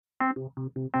Hello,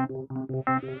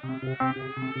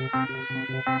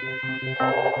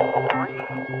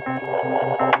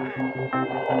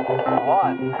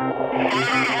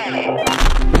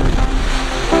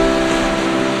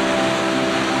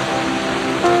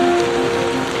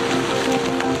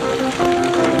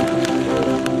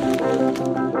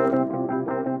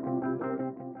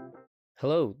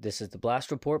 this is the Blast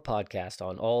Report podcast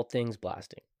on all things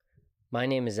blasting. My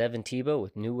name is Evan Tebow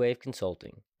with New Wave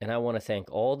Consulting, and I want to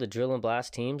thank all the drill and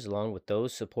blast teams along with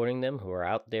those supporting them who are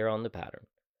out there on the pattern.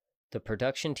 The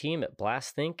production team at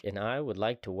Blast Think and I would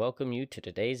like to welcome you to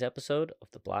today's episode of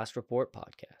the Blast Report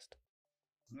podcast.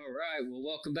 All right, well,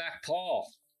 welcome back, Paul.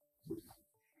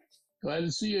 Glad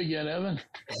to see you again, Evan.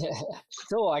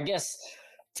 So I guess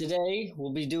today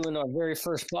we'll be doing our very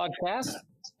first podcast,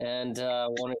 and I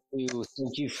wanted to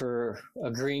thank you for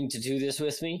agreeing to do this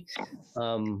with me.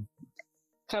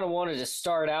 Kind of wanted to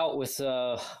start out with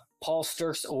Paul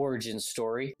Sterk's origin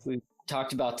story. We've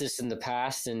talked about this in the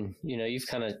past, and you've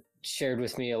kind of shared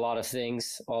with me a lot of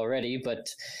things already, but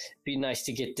it'd be nice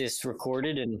to get this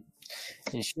recorded and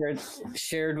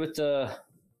shared with the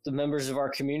members of our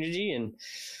community, and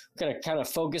going to kind of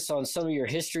focus on some of your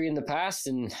history in the past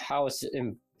and how it's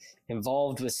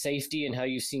involved with safety and how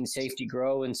you've seen safety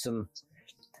grow in some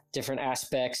different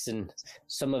aspects. And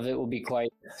some of it will be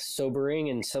quite sobering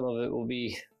and some of it will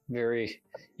be very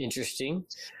interesting.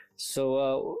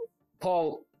 So,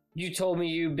 Paul, you told me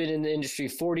you've been in the industry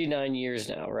 49 years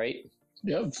now, right?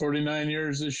 Yep, 49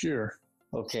 years this year.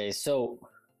 Okay, so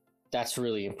that's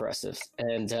really impressive.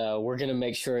 And we're going to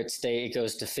make sure it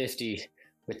goes to 50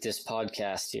 with this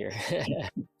podcast here.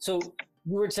 So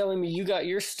you were telling me you got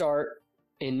your start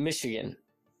in Michigan,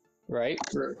 right?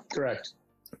 Correct.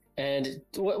 And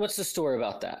what's the story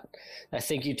about that? I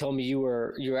think you told me you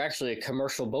were actually a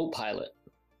commercial boat pilot.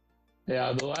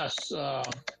 Yeah,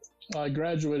 I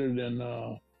graduated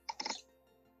in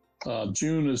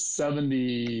June of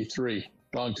 73,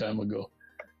 long time ago.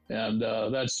 And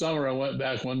that summer, I went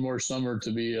back one more summer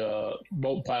to be a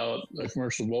boat pilot, a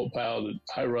commercial boat pilot at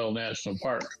High Royal National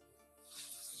Park.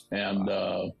 And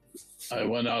I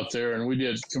went out there and we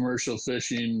did commercial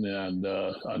fishing and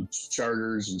on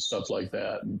charters and stuff like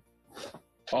that, and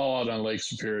all out on Lake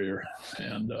Superior.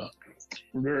 And a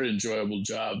very enjoyable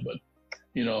job, but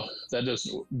that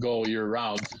doesn't go year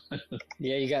round.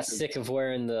 Yeah, you got sick of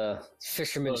wearing the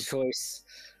fisherman's choice.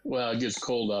 Well, it gets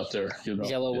cold out there.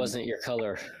 Yellow wasn't your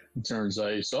color. It turns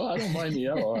ice. Oh, I don't mind the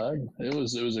yellow. It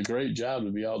was a great job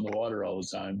to be out in the water all the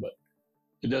time, but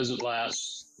it doesn't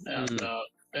last. And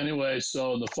anyway,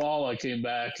 so in the fall I came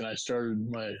back and I started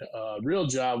my real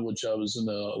job, which I was in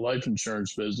the life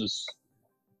insurance business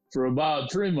for about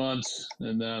 3 months,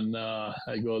 and then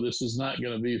I go, this is not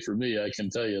going to be for me. I can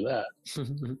tell you that.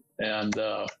 And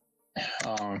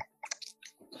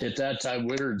at that time,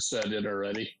 winter had set in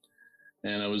already.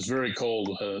 And it was very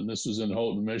cold. This was in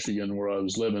Houghton, Michigan, where I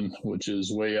was living, which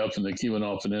is way up in the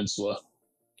Keweenaw Peninsula,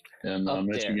 and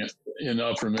Michigan, in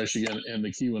upper Michigan, and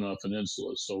the Keweenaw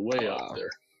Peninsula, so way up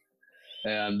there.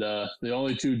 And the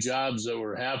only two jobs that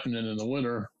were happening in the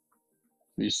winter,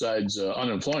 besides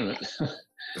unemployment,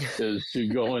 is to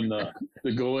go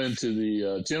into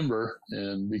the timber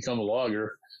and become a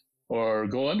logger, or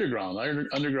go underground.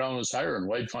 Underground was hiring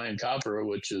White Pine Copper,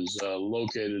 which is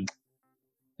located.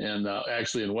 And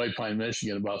actually in White Pine,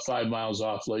 Michigan, about 5 miles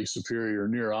off Lake Superior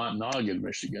near Ontonagon,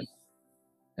 Michigan.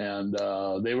 And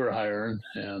they were hiring,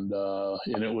 and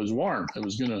it was warm.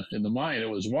 In the mine, it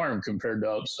was warm compared to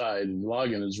outside, and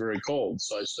logging is very cold.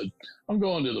 So I said, I'm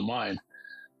going to the mine.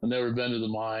 I've never been to the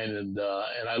mine, and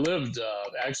I lived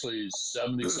actually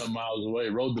 70 some miles away,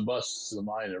 rode the bus to the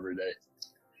mine every day.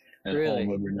 And really?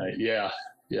 Home every night. Yeah.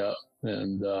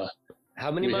 And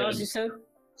how many miles you said?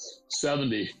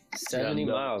 70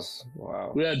 miles.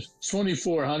 Wow. We had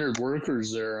 2,400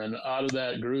 workers there, and out of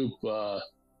that group,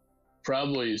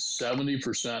 probably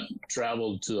 70%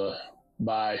 traveled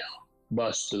by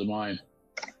bus to the mine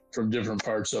from different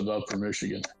parts of upper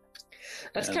Michigan.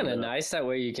 That's kind of nice. That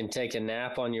way you can take a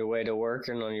nap on your way to work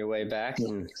and on your way back.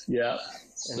 And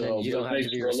then you don't have to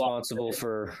be responsible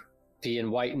for being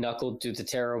white-knuckled through the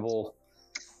terrible...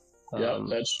 Yeah,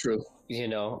 that's true.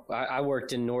 I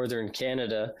worked in northern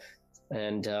Canada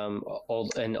and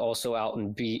also out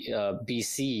in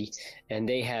BC, and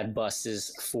they had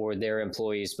buses for their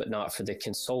employees, but not for the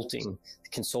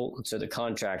consultants or the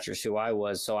contractors who I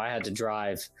was. So I had to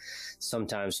drive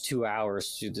sometimes 2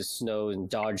 hours through the snow and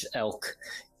dodge elk,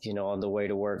 on the way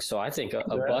to work. So I think a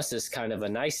bus is kind of a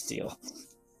nice deal.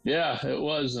 Yeah, it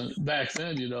was. And back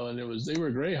then, and they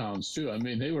were Greyhounds too. I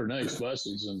mean, they were nice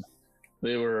buses, and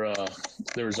they were,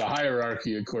 there was a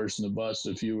hierarchy, of course, in the bus.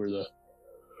 If you were the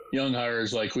young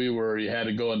hires like we were, you had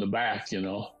to go in the back, and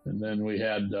then we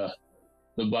had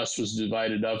the bus was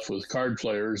divided up with card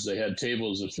players. They had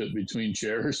tables that fit between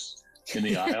chairs in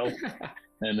the aisle,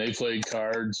 and they played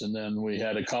cards. And then we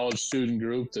had a college student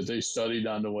group that they studied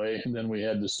on the way, and then we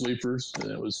had the sleepers.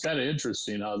 And it was kind of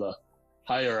interesting how the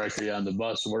hierarchy on the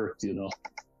bus worked,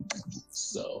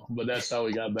 So, but that's how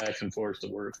we got back and forth to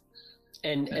work.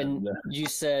 And you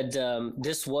said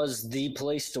this was the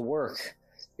place to work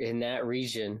in that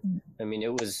region. I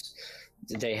mean,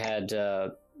 they had,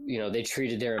 they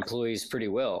treated their employees pretty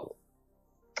well.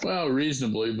 Well,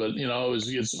 reasonably, but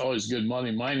it's always good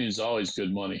money. Mining is always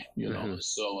good money, Mm-hmm.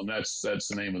 So, and that's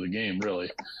the name of the game, really.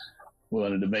 We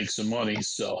wanted to make some money,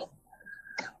 so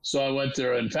I went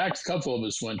there. In fact, a couple of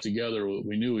us went together.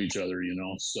 We knew each other,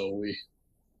 so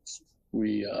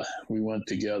we went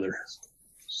together.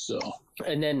 So.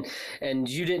 And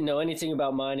you didn't know anything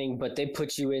about mining, but they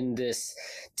put you in this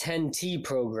 10T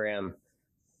program,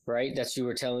 right? That you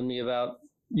were telling me about.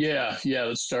 Yeah.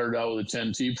 It started out with a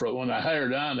 10T pro. When I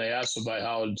hired on, they asked if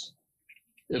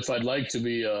I'd like to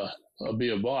be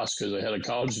a boss, because I had a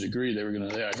college degree. They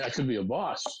were I could be a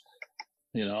boss,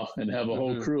 and have a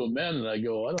whole crew of men. And I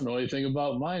go, I don't know anything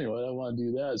about mining. I don't want to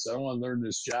do that. So I don't want to learn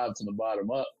this job from the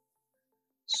bottom up.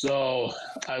 So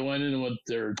I went in with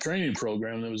their training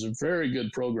program. It was a very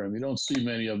good program. You don't see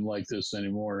many of them like this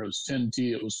anymore. It was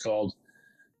 10T, it was called.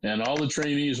 And all the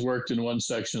trainees worked in one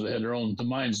section. They had the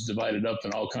mines divided up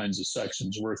in all kinds of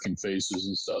sections, working faces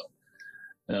and stuff,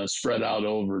 spread out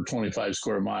over 25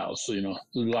 square miles. So, there's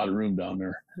a lot of room down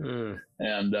there.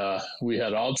 And we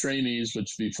had all trainees,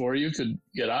 which before you could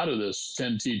get out of this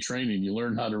 10T training, you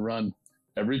learned how to run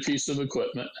every piece of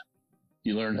equipment.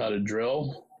 You learned how to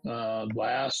drill,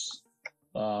 blast,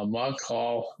 muck,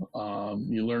 haul.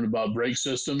 You learn about brake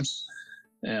systems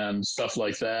and stuff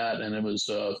like that. And it was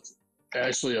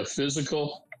actually a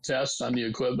physical test on the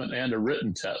equipment and a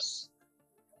written test.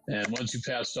 And once you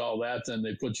passed all that, then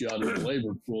they put you out of the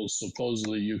labor pool.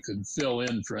 Supposedly you could fill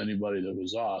in for anybody that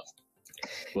was off.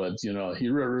 But, he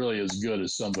really as good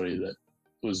as somebody that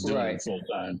was doing it full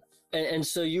time. And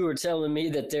so you were telling me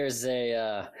that there's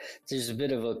a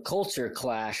bit of a culture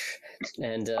clash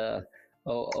and a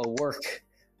work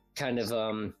kind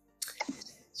of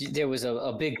there was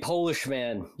a big Polish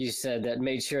man, you said, that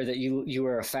made sure that you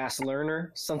were a fast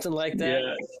learner, something like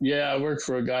that. Yeah. I worked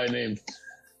for a guy named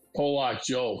Polak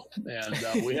Joe,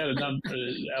 and we had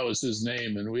that was his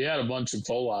name, and we had a bunch of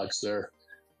Polacks there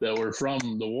that were from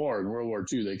the war in World War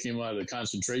II. They came out of the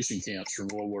concentration camps from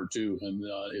World War II, and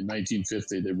in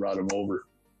 1950 they brought them over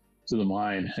to the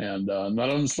mine. And none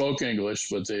of them spoke English,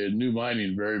 but they knew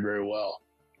mining very, very well.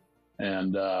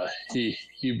 And he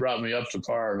brought me up to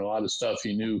par, and a lot of stuff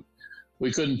he knew.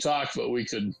 We couldn't talk, but we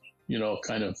could,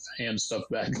 kind of hand stuff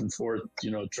back and forth,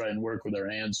 try and work with our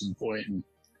hands and point and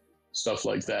stuff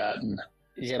like that. And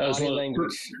yeah, body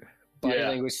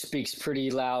language speaks pretty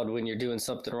loud when you're doing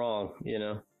something wrong,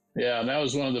 Yeah, and that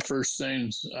was one of the first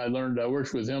things I learned. I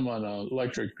worked with him on an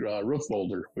electric roof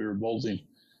bolter. We were bolting.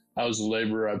 I was a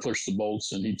laborer. I pushed the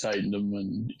bolts, and he tightened them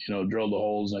and, drilled the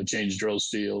holes, and I changed drill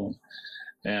steel.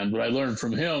 But I learned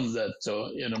from him that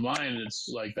in a mine, it's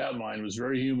like that mine was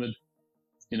very humid,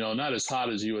 not as hot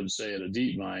as you would say at a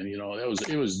deep mine.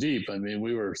 It was deep. I mean,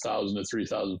 we were 1,000 to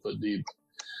 3,000 foot deep,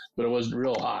 but it wasn't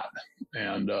real hot.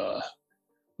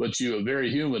 But you were very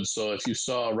humid. So if you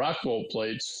saw rock bolt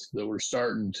plates that were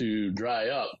starting to dry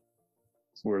up,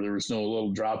 where there was no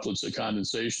little droplets of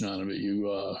condensation on them,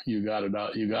 you got it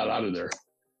out. You got out of there.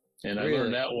 And I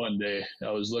learned that one day.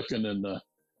 I was looking in the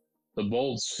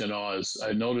bolts, as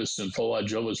I noticed, and Paul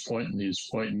Joe was pointing. He's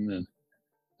pointing, and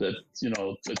that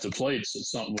at the plates that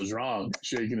something was wrong,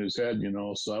 shaking his head.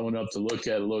 So I went up to look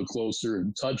at it a little closer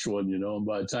and touch one. And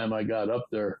by the time I got up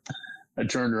there, I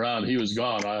turned around, he was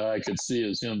gone. I could see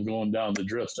as him going down the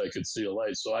drift. I could see a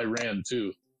light, so I ran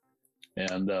too.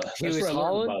 And he was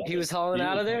hauling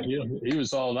out of there. He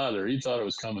was hauling out of there. He thought it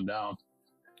was coming down.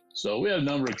 So we had a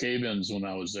number of cave-ins when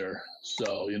I was there.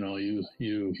 So you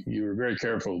were very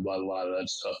careful about a lot of that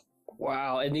stuff.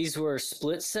 Wow, and these were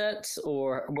split sets,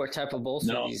 or what type of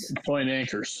bolts were these? Point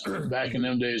anchors. Back in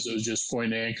them days, it was just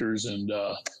point anchors, and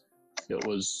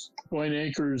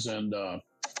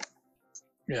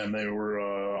and they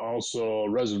were also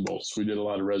resin bolts. We did a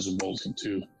lot of resin bolting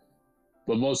too,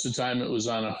 but most of the time it was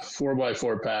on a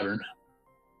 4x4 pattern,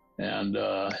 and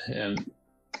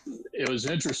it was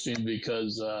interesting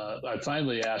because I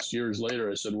finally asked years later.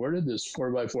 I said, "Where did this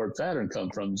 4x4 pattern come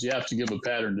from?" You have to give a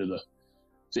pattern to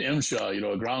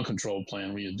MSHA, a ground control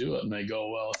plan when you do it, and they go,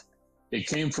 "Well, it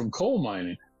came from coal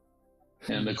mining,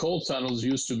 and the coal tunnels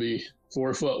used to be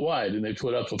 4 foot wide, and they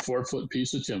put up a 4 foot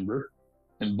piece of timber."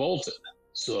 and bolted.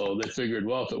 So they figured,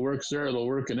 well, if it works there, it'll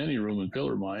work in any room in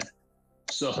Pillar Mine.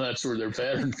 So that's where their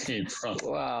pattern came from.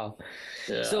 Wow.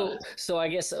 Yeah. So I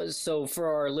guess, so for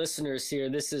our listeners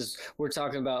here, we're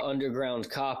talking about underground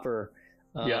copper.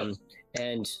 Yeah.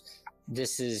 And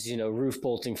this is, roof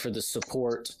bolting for the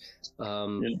support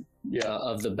of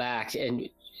the back. And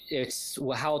it's,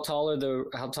 how tall are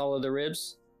the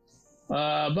ribs?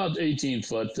 About 18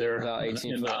 foot there. About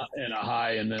 18 foot. And a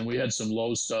high. And then we had some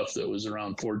low stuff that was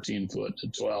around 14 foot to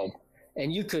 12.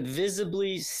 And you could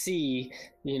visibly see,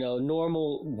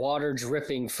 normal water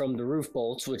dripping from the roof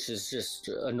bolts, which is just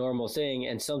a normal thing.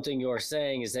 And something you're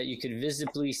saying is that you could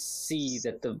visibly see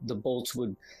that the bolts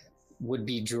would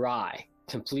be dry,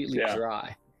 completely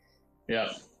dry.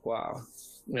 Yeah. Wow.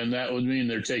 And that would mean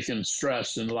they're taking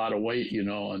stress and a lot of weight,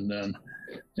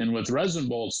 and with resin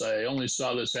bolts, I only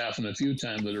saw this happen a few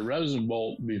times, but a resin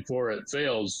bolt, before it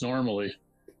fails, normally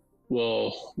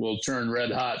will turn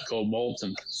red hot, go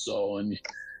molten. So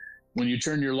when you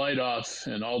turn your light off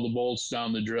and all the bolts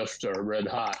down the drift are red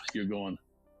hot, you're going,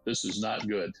 this is not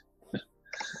good.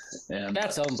 And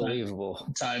that's unbelievable.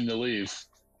 Time to leave.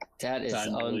 That is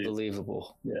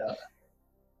unbelievable. Yeah.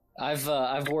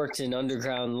 I've worked in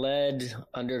underground lead,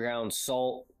 underground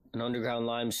salt, and underground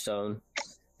limestone,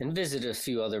 and visited a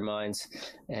few other mines.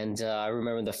 And I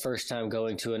remember the first time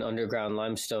going to an underground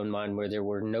limestone mine where there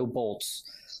were no bolts.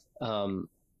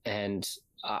 And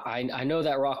I know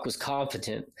that rock was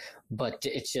competent, but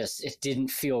it didn't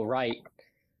feel right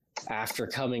after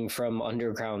coming from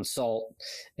underground salt,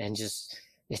 and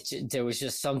there was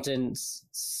just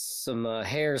some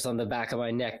hairs on the back of my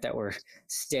neck that were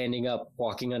standing up,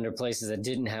 walking under places that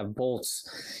didn't have bolts,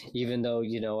 even though,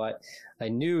 I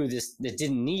knew it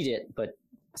didn't need it, but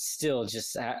still,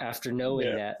 just after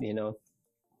knowing that.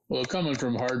 Well, coming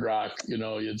from hard rock,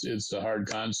 it's a hard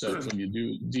concept when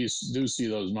you do see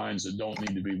those mines that don't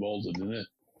need to be bolted in it.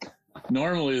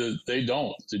 Normally, they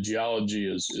don't. The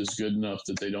geology is good enough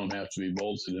that they don't have to be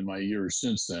bolted. In my years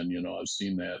since then, I've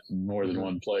seen that in more than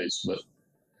one place.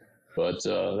 But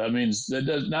that means that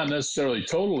does not necessarily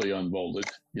totally unbolted.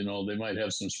 They might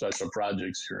have some special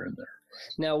projects here and there.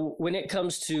 Now, when it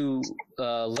comes to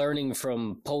learning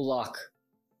from Polak,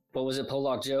 what was it,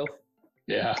 Polak Joe?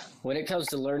 Yeah. When it comes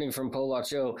to learning from Polak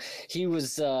Joe, he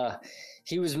was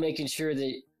making sure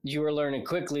that you were learning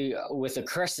quickly with a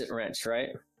crescent wrench, right?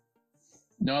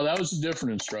 No, that was a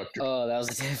different instructor. Oh, that was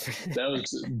a different. That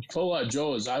was Polak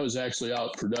Joe. I was actually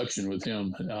out production with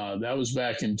him. That was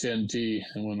back in 10T,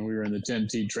 and when we were in the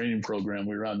 10T training program,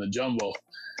 we were on the jumbo,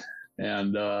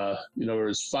 and there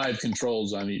was 5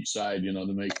 controls on each side, to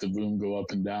make the boom go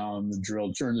up and down,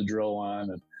 turn the drill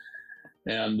on,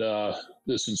 and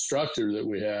this instructor that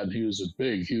we had, he was a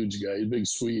big, huge guy, a big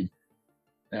Swede,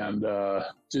 and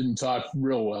didn't talk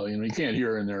real well. You can't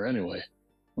hear in there anyway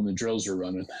when the drills are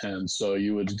running. And so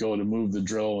you would go to move the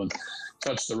drill and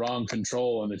touch the wrong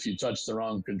control. And if you touch the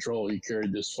wrong control, he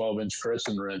carried this 12-inch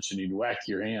crescent wrench and he'd whack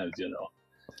your hand,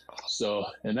 So,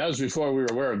 and that was before we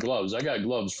were wearing gloves. I got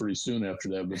gloves pretty soon after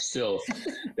that, but still,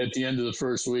 at the end of the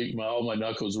first week, all my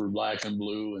knuckles were black and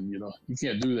blue, and you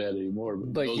can't do that anymore.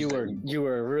 But you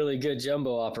were a really good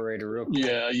jumbo operator, real quick.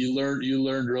 Yeah, you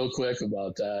learned real quick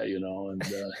about that, and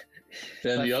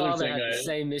then my the other father thing had the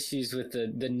same issues with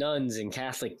the nuns in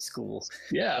Catholic school.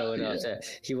 Yeah,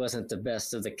 he wasn't the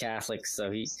best of the Catholics, so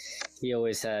he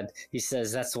always had. He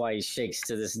says that's why he shakes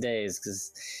to this day, is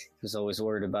because he was always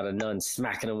worried about a nun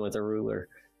smacking him with a ruler.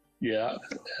 Yeah,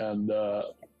 and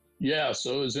so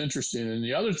it was interesting. And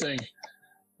the other thing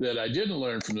that I didn't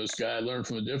learn from this guy, I learned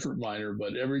from a different miner.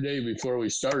 But every day before we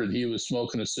started, he was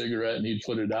smoking a cigarette and he'd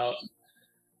put it out,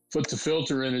 put the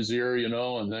filter in his ear,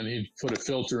 and then he'd put a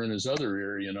filter in his other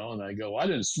ear, and I go, I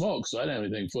didn't smoke, so I didn't have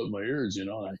anything put in my ears,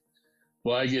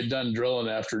 I get done drilling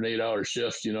after an 8-hour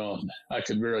shift, and I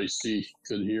could barely see,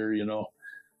 could hear,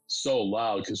 so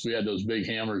loud, because we had those big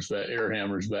hammers, air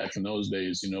hammers back in those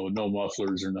days, with no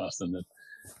mufflers or nothing, and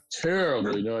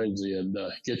terribly noisy, and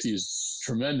get these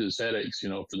tremendous headaches,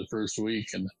 for the first week.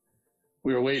 And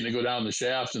we were waiting to go down the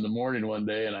shaft in the morning one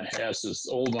day, and I asked this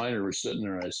old miner was sitting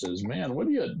there. I says, "Man, what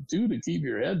do you do to keep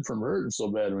your head from hurting so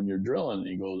bad when you're drilling?" And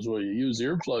he goes, "Well, you use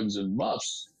earplugs and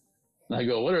muffs." And I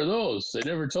go, "What are those? They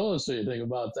never told us anything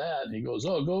about that." And he goes,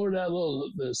 "Oh, go over to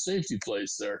the safety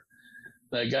place there.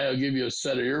 That guy will give you a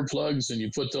set of earplugs, and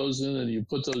you put those in, and you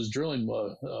put those drilling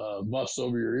muffs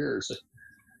over your ears,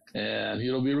 and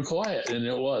it'll be quiet." And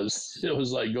it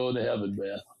was like going to heaven,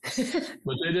 man.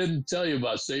 But they didn't tell you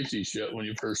about safety shit when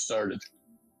you first started.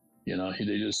 They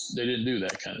didn't do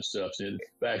that kind of stuff.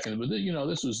 But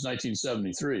this was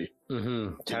 1973.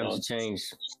 Mm-hmm. Times have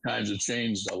changed. Times have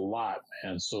changed a lot,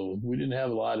 man. So we didn't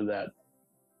have a lot of that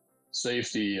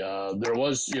Safety. There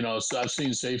was, so I've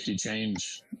seen safety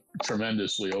change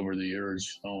tremendously over the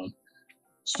years, and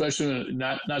especially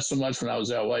not so much when I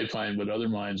was at White Pine, but other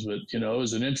mines. But, it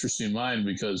was an interesting mine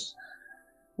because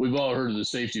we've all heard of the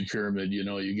safety pyramid.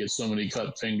 You get so many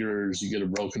cut fingers, you get a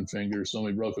broken finger, so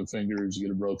many broken fingers, you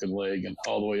get a broken leg, and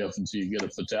all the way up until you get a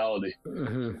fatality.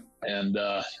 Mm-hmm. And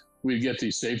we'd get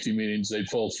these safety meetings. They'd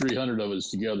pull 300 of us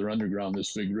together underground,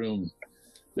 this big room.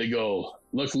 They go,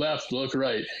 look left, look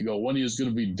right. You go, one of you is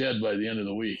going to be dead by the end of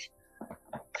the week.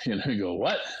 And we go,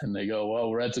 what? And they go, well,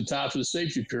 we're at the top of the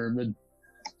safety pyramid.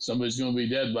 Somebody's going to be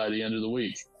dead by the end of the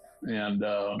week. And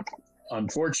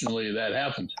unfortunately, that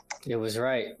happened. It was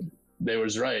right. They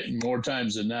was right. More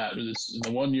times than that. In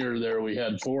the 1 year there, we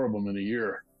had 4 of them in a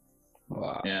year.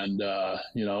 Wow. And,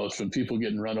 it's from people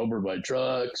getting run over by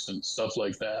trucks and stuff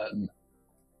like that. And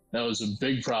that was a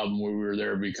big problem when we were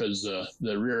there because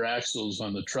the rear axles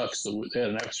on the trucks, they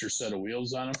had an extra set of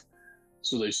wheels on them.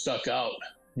 So they stuck out.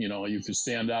 You could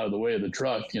stand out of the way of the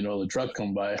truck, the truck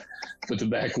come by, but the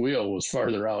back wheel was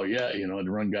farther out yet,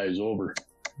 to run guys over.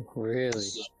 Really?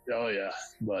 So, oh, yeah.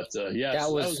 But, yeah.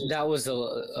 That was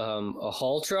a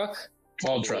haul truck?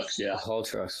 Haul trucks, yeah. Haul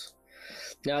trucks.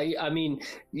 Now, I mean,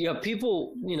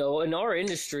 people, in our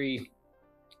industry,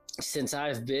 since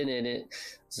I've been in it,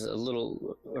 it's a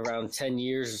little around 10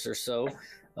 years or so,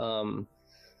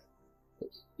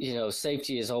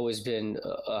 safety has always been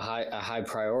a high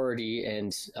priority.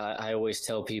 And I always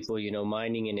tell people,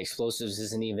 mining and explosives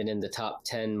isn't even in the top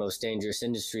 10 most dangerous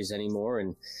industries anymore.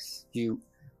 And you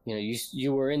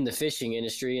were in the fishing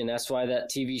industry, and that's why that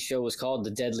TV show was called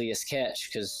The Deadliest Catch,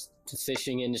 because the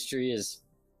fishing industry is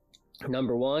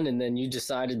number one, and then you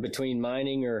decided between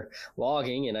mining or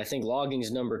logging, and I think logging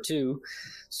is number 2.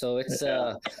 So it's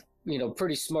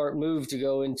pretty smart move to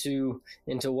go into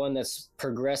one that's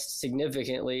progressed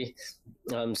significantly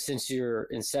since your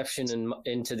inception and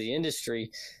into the industry.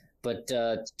 But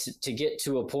to get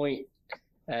to a point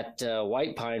at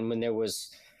White Pine when there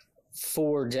was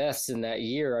 4 deaths in that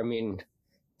year, I mean,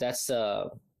 that's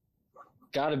got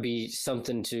to be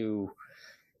something to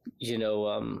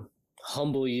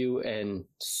humble you and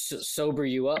sober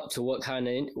you up to what kind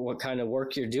of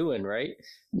work you're doing, right?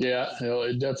 Yeah,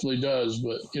 it definitely does.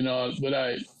 But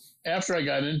after I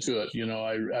got into it,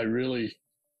 I really,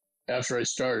 after I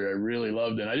started, I really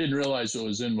loved it. I didn't realize it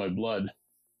was in my blood.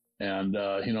 And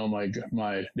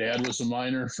my dad was a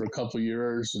miner for a couple of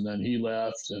years, and then he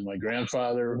left. And my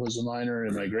grandfather was a miner,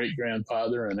 and my great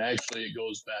grandfather. And actually, it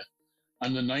goes back.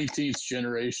 I'm the 19th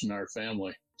generation in our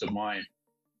family to mine.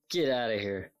 Get out of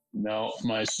here. No,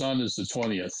 my son is the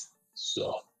 20th.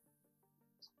 So,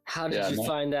 how did you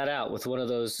find that out with one of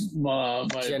those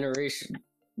generation?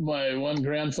 My one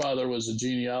grandfather was a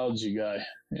genealogy guy,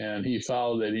 and he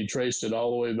followed it. He traced it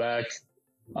all the way back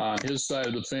on his side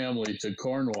of the family to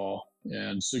Cornwall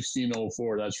in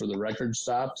 1604. That's where the record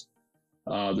stopped.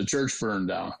 The church burned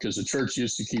down because the church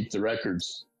used to keep the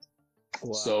records.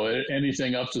 Wow. So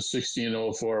anything up to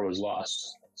 1604 was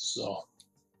lost. So.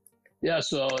 Yeah,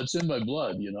 so it's in my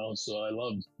blood, so I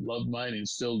love mining,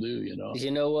 still do,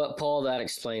 You know what, Paul? That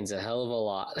explains a hell of a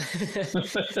lot.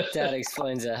 That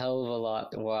explains a hell of a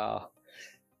lot. Wow.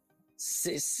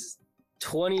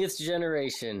 20th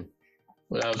generation.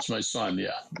 Well, that's my son,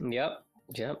 yeah. Yep.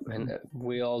 And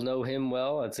we all know him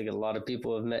well. I think a lot of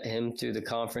people have met him through the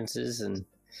conferences. And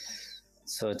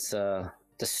so it's the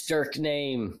Sterk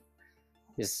name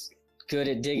is good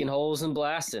at digging holes and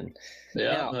blasting.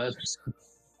 Yeah, now,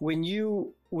 when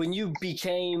you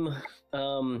became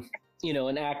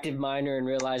an active miner and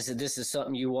realized that this is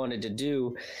something you wanted to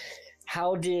do,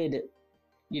 how did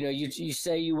you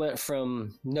say you went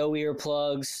from no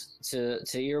earplugs to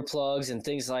earplugs and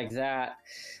things like that?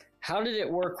 How did it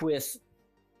work with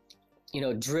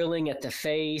drilling at the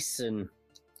face and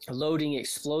loading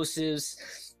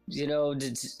explosives?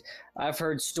 I've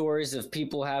heard stories of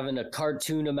people having a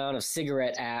cartoon amount of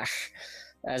cigarette ash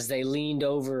as they leaned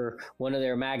over one of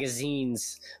their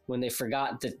magazines when they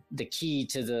forgot the key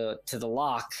to the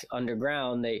lock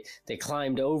underground. They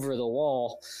climbed over the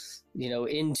wall,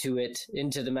 into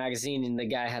the magazine, and the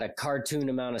guy had a cartoon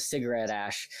amount of cigarette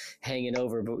ash hanging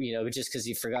over, but just because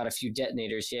he forgot a few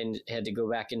detonators, he had to go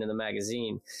back into the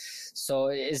magazine. So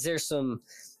is there some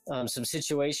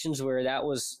situations where that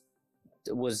was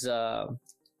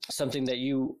something that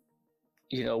you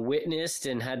witnessed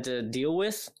and had to deal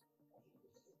with?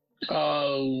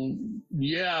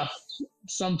 Yeah,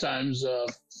 sometimes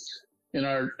in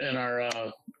our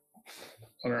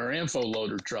info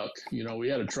loader truck, we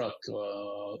had a truck,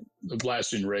 a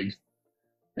blasting rig,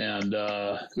 and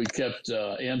we kept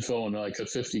info in like a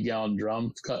 50-gallon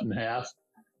drum cut in half,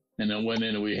 and then went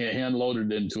in and we hand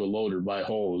loaded into a loader by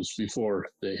hose before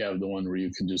they have the one where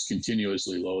you can just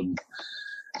continuously load.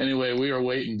 Anyway, we were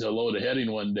waiting to load a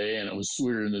heading one day, and it was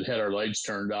weird, and it had our lights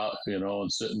turned out,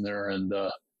 and sitting there, and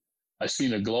I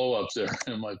seen a glow up there,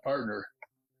 and my partner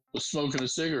was smoking a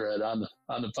cigarette on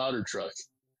the powder truck.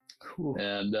 Cool.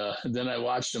 And then I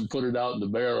watched him put it out in the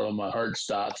barrel, and my heart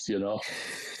stopped,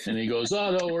 And he goes,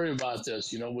 "Oh, don't worry about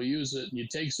this. We use it. And you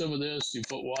take some of this, you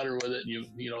put water with it, and you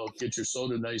get your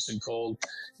soda nice and cold."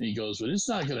 And he goes, "But it's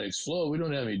not going to explode. We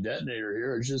don't have any detonator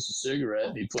here. It's just a cigarette."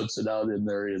 And he puts it out in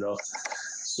there,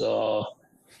 So,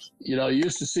 you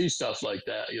used to see stuff like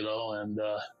that, and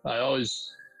I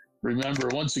always remember,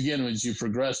 once again, as you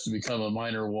progressed to become a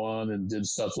minor one and did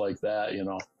stuff like that,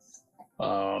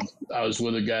 I was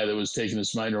with a guy that was taking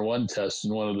this minor one test,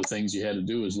 and one of the things you had to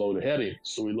do was load a heading.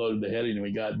 So we loaded the heading, and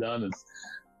we got done, and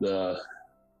the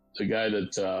guy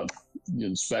that, the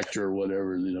inspector or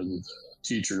whatever, the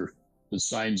teacher that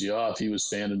signs you off, he was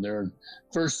standing there, and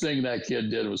first thing that kid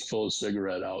did was pull a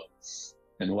cigarette out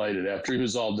and light it after he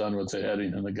was all done with the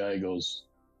heading. And the guy goes,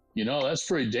 "That's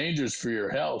pretty dangerous for your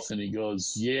health." And he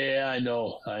goes, "Yeah, I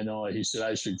know. He said,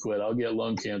 "I should quit. I'll get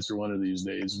lung cancer one of these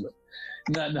days." But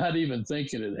not even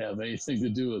thinking it'd have anything to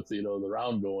do with, the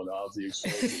round going off, the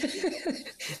explosion.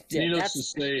 Yeah, needless to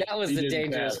say, that was the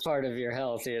dangerous part of your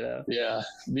health, Yeah,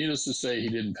 needless to say, he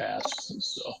didn't pass,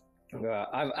 so.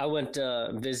 I went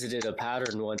visited a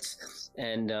pattern once,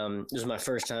 and it was my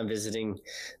first time visiting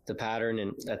the pattern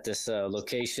and at this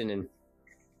location, and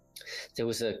there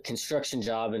was a construction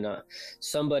job, and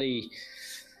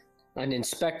an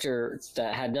inspector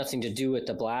that had nothing to do with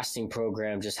the blasting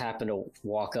program just happened to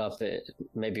walk up.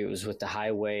 Maybe it was with the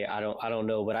highway. I don't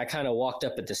know, but I kind of walked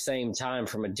up at the same time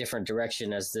from a different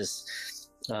direction as this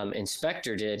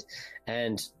inspector did,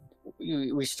 and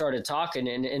we started talking,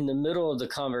 and in the middle of the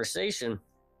conversation,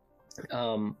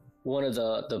 one of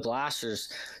the blasters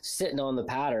sitting on the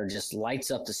pattern just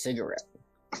lights up the cigarette.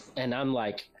 And I'm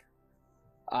like,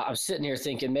 I'm sitting here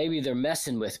thinking maybe they're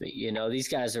messing with me. These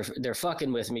guys they're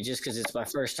fucking with me just because it's my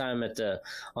first time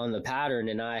on the pattern,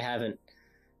 and I haven't,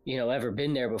 ever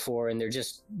been there before, and they're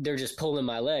just pulling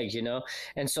my leg,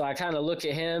 And so I kind of look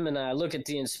at him, and I look at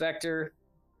the inspector,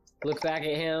 look back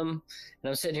at him, and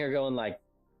I'm sitting here going like,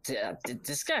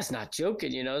 this guy's not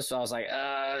joking, So I was like,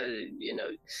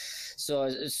 So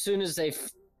as soon as they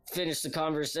finished the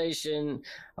conversation,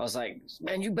 I was like,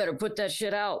 "Man, you better put that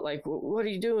shit out. Like, what are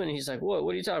you doing?" He's like, What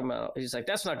are you talking about?" He's like,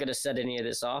 "That's not going to set any of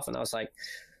this off." And I was like,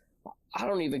 "I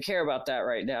don't even care about that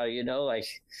right now. Like,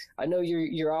 I know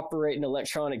you're operating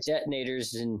electronic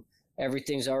detonators and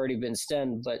everything's already been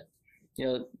stemmed, but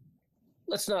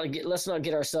let's not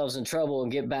get ourselves in trouble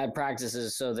and get bad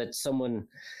practices so that someone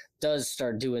does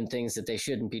start doing things that they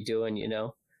shouldn't be doing,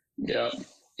 Yeah.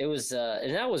 It was,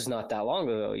 and that was not that long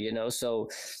ago, so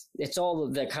it's all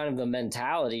of that kind of the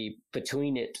mentality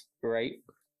between it, right?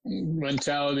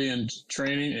 Mentality and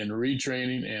training and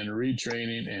retraining and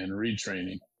retraining and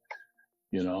retraining,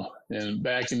 and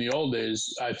back in the old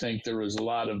days, I think there was a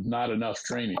lot of not enough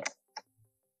training.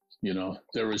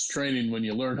 There was training when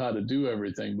you learned how to do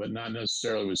everything, but not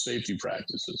necessarily with safety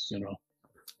practices,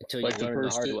 Until you learn the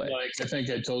hard way. Like I think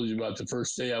I told you about the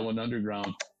first day I went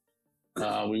underground.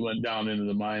 We went down into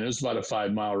the mine. It was about a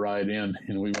 5-mile ride in,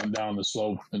 and we went down the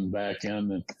slope and back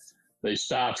end, and they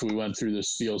stopped. We went through this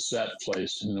steel set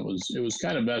place, and it was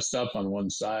kind of messed up on one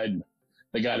side.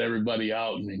 They got everybody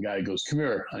out, and the guy goes, "Come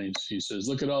here." And he says,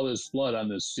 "Look at all this blood on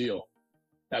this steel.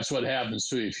 That's what happens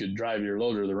to you if you drive your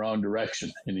loader the wrong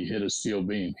direction and you hit a steel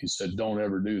beam." He said, "Don't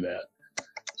ever do that."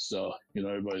 So,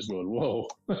 everybody's going, "Whoa,"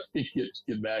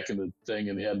 get back in the thing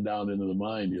and head down into the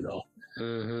mine,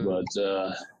 Mm-hmm.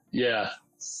 But, yeah.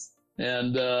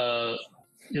 And,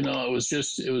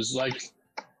 it was like,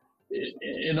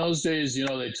 in those days,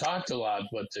 they talked a lot,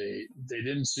 but they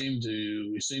didn't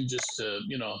we seemed just to,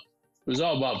 it was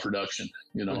all about production,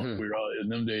 Mm-hmm. we were all in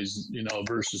them days,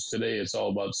 versus today, it's all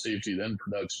about safety, then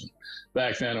production.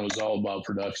 Back then it was all about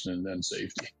production and then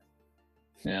safety.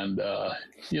 And,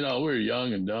 we were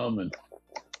young and dumb and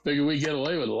figured we'd get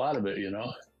away with a lot of it,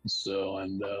 So,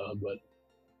 but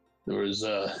there was,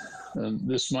 and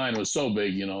this mine was so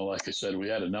big, like I said, we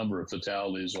had a number of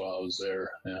fatalities while I was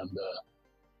there. And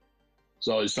it's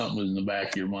always something in the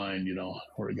back of your mind,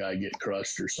 where a guy get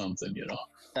crushed or something,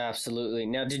 Absolutely.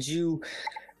 Now, did you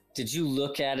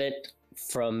look at it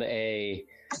from a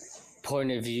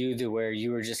point of view to where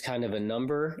you were just kind of a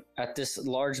number at this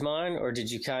large mine, or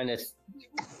did you kind of,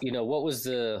 what was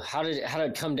how did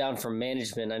it come down from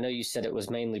management? I know you said it was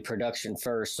mainly production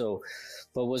first,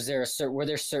 but were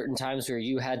there certain times where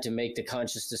you had to make the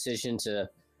conscious decision to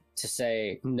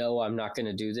say, "No, I'm not going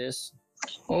to do this"?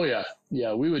 Oh yeah,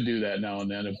 we would do that now and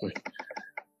then if we,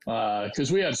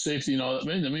 because we had safety. I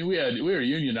mean, we were a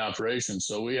union operation,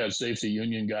 so we had safety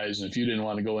union guys, and if you didn't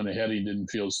want to go in ahead, you didn't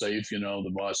feel safe.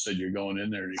 The boss said you're going in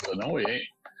there, and you go, no, we ain't.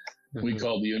 Mm-hmm. We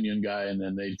called the union guy, and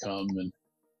then they'd come,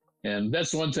 and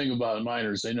that's one thing about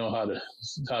miners. They know how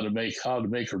to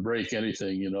make or break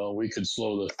anything. We could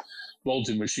slow the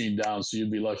bolting machine down, so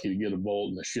you'd be lucky to get a bolt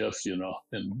in the shift, and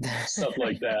stuff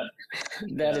like that.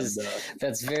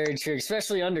 That's very true,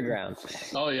 especially underground.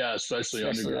 Oh yeah, especially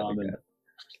underground. And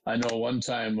I know one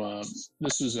time,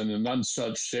 this was in an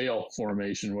untouched shale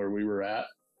formation where we were at,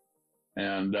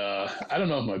 and I don't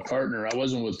know if my partner, I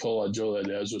wasn't with Paul Joe that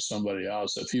day, I was with somebody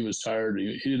else. If he was tired,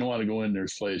 he didn't want to go in their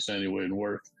place anyway and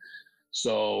work.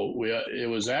 So it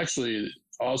was actually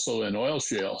also in oil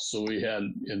shale. So we had,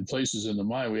 in places in the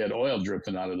mine, we had oil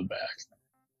dripping out of the back.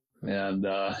 And,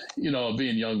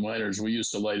 being young miners, we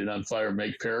used to light it on fire and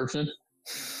make paraffin.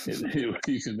 You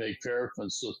can make paraffin.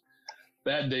 So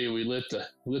that day we lit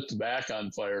the back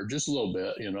on fire just a little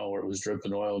bit, where it was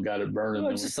dripping oil, got it burning.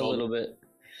 Just a little bit.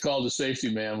 Called the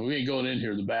safety man. We ain't going in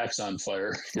here. The back's on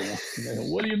fire.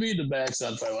 What do you mean the back's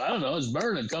on fire? Well, I don't know. It's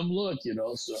burning. Come look.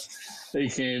 So they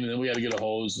came, and then we had to get a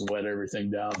hose and wet everything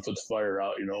down, put the fire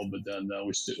out. But then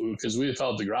because we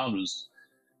felt the ground was,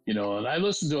 and I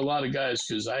listened to a lot of guys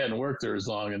because I hadn't worked there as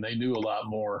long, and they knew a lot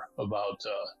more about,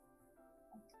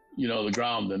 the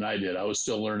ground than I did. I was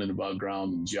still learning about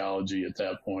ground and geology at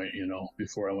that point,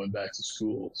 before I went back to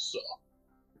school. So.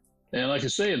 And like I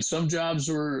say, and some jobs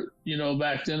were,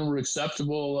 back then were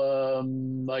acceptable.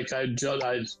 Like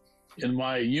in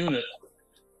my unit,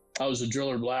 I was a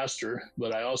driller blaster,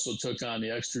 but I also took on the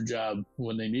extra job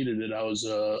when they needed it. I was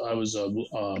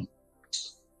a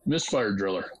misfire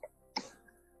driller,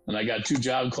 and I got 2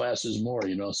 job classes more.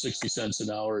 60 cents an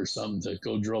hour or something to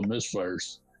go drill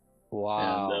misfires.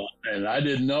 Wow. And I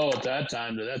didn't know at that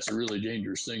time that that's a really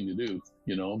dangerous thing to do.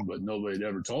 But nobody had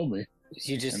ever told me.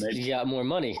 You got more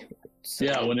money. So.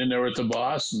 Yeah, I went in there with the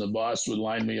boss, and the boss would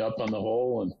line me up on the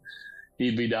hole, and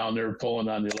he'd be down there pulling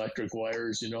on the electric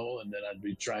wires, and then I'd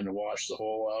be trying to wash the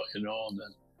hole out, and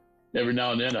then every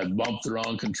now and then I'd bump the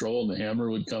wrong control, and the hammer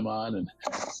would come on, and,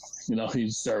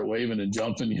 he'd start waving and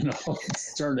jumping,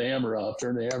 turn the hammer off,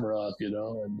 and,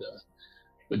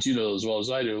 but as well as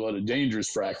I do, what a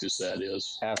dangerous practice that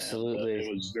is. Absolutely. And,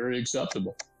 it was very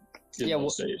acceptable in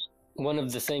those days. One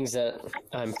of the things that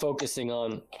I'm focusing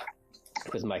on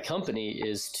with my company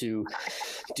is to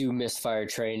do misfire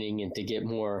training and to get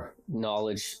more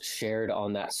knowledge shared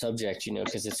on that subject,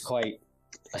 because it's quite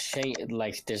a shame.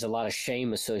 Like there's a lot of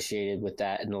shame associated with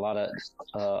that, and a lot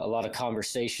of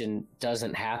conversation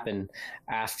doesn't happen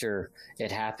after it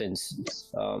happens.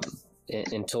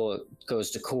 Until it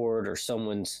goes to court, or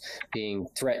someone's being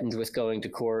threatened with going to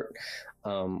court,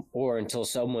 or until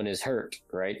someone is hurt,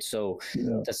 right? So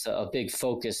that's a big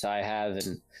focus I have,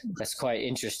 and that's quite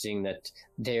interesting that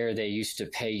they used to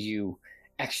pay you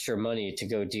extra money to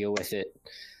go deal with it,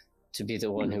 to be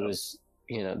the one who was,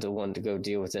 the one to go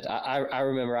deal with it. I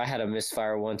remember I had a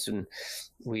misfire once, and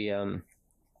we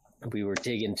were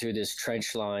digging through this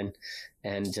trench line,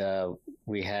 and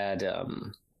we had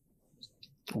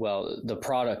the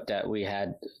product that we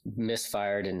had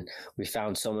misfired, and we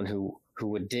found someone who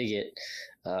would dig it.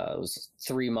 It was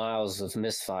 3 miles of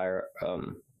misfire.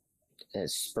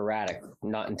 It's sporadic,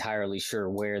 not entirely sure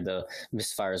where the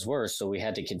misfires were. So we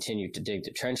had to continue to dig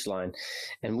the trench line,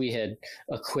 and we had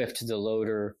equipped the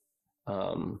loader,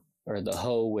 or the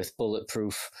hoe with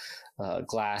bulletproof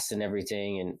glass and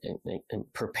everything,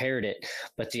 and prepared it.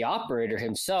 But the operator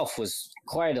himself was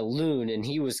quite a loon, and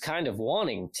he was kind of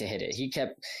wanting to hit it. He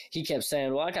kept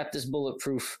saying, well, I got this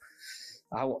bulletproof,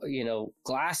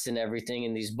 glass and everything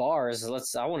in these bars.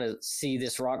 I want to see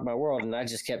this rock my world. And I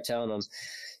just kept telling him,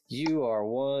 you are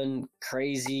one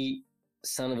crazy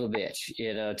son of a bitch.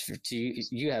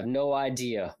 You have no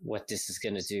idea what this is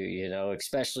going to do,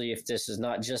 especially if this is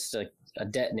not just a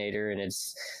detonator, and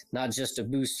it's not just a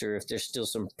booster, if there's still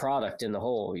some product in the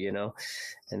hole,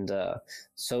 and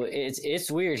so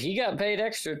it's weird. He got paid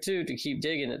extra too to keep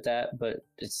digging at that, but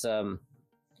it's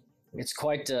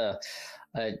quite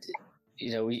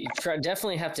we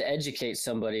definitely have to educate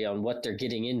somebody on what they're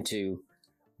getting into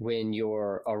when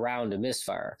you're around a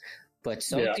misfire. But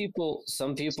some people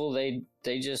they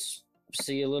just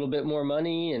see a little bit more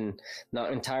money and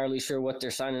not entirely sure what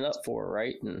they're signing up for,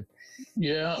 right? And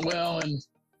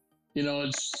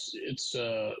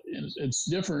it's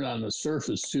different on the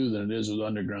surface too than it is with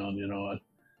underground.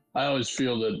 I always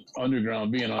feel that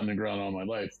being underground all my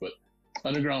life, but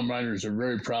underground miners are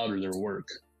very proud of their work,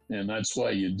 and that's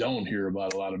why you don't hear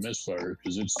about a lot of misfire,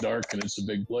 because it's dark and it's a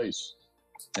big place.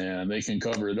 and they can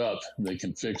cover it up. They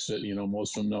can fix it.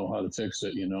 Most of them know how to fix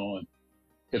it, and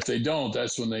if they don't,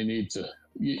 that's when they need to,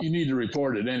 you need to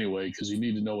report it anyway, because you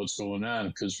need to know what's going on,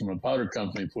 because from a powder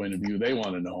company point of view, they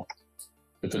want to know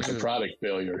if it's a product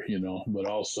failure,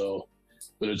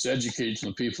 but it's educating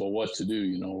the people what to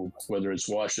do, whether it's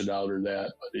wash it out or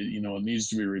that, but it needs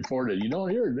to be reported. You don't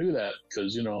hear it do that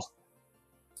because,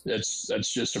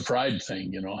 that's just a pride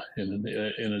thing, and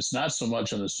it's not so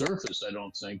much on the surface, I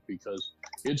don't think, because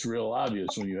it's real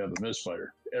obvious when you have a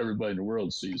misfire. Everybody in the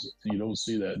world sees it. You don't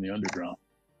see that in the underground.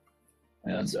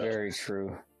 And, that's very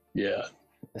true. Yeah.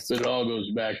 But it all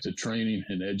goes back to training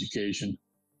and education.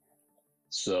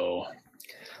 So.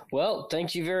 Well,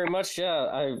 thank you very much. Yeah,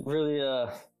 I really,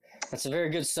 that's a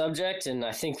very good subject. And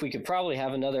I think we could probably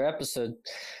have another episode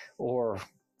or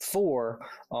 4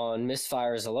 on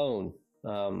misfires alone.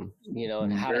 And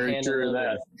how to handle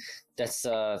that. That's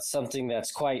something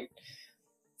that's quite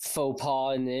faux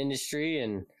pas in the industry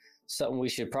and something we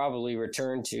should probably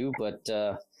return to. But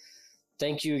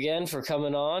thank you again for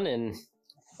coming on, and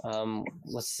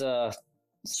let's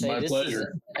say my this pleasure. Is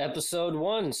episode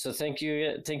 1. So thank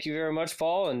you very much,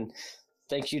 Paul, and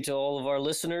thank you to all of our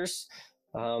listeners.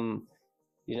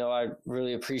 I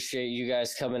really appreciate you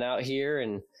guys coming out here,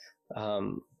 and I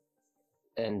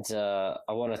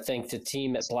want to thank the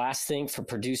team at Blast Think for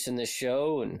producing this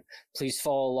show, and please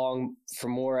follow along for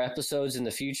more episodes in the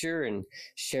future and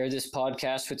share this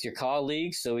podcast with your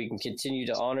colleagues so we can continue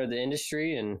to honor the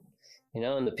industry and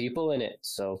the people in it.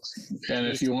 So, and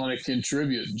if you want to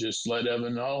contribute, just let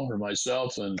Evan know or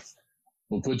myself, and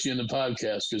we'll put you in the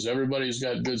podcast, because everybody's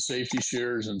got good safety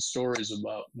shares and stories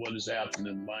about what has happened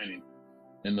in mining,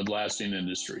 in the blasting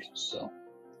industry. So.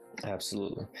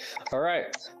 Absolutely. All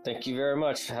right. Thank you very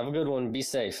much. Have a good one. Be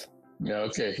safe. Yeah.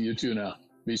 Okay. You too now.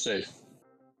 Be safe.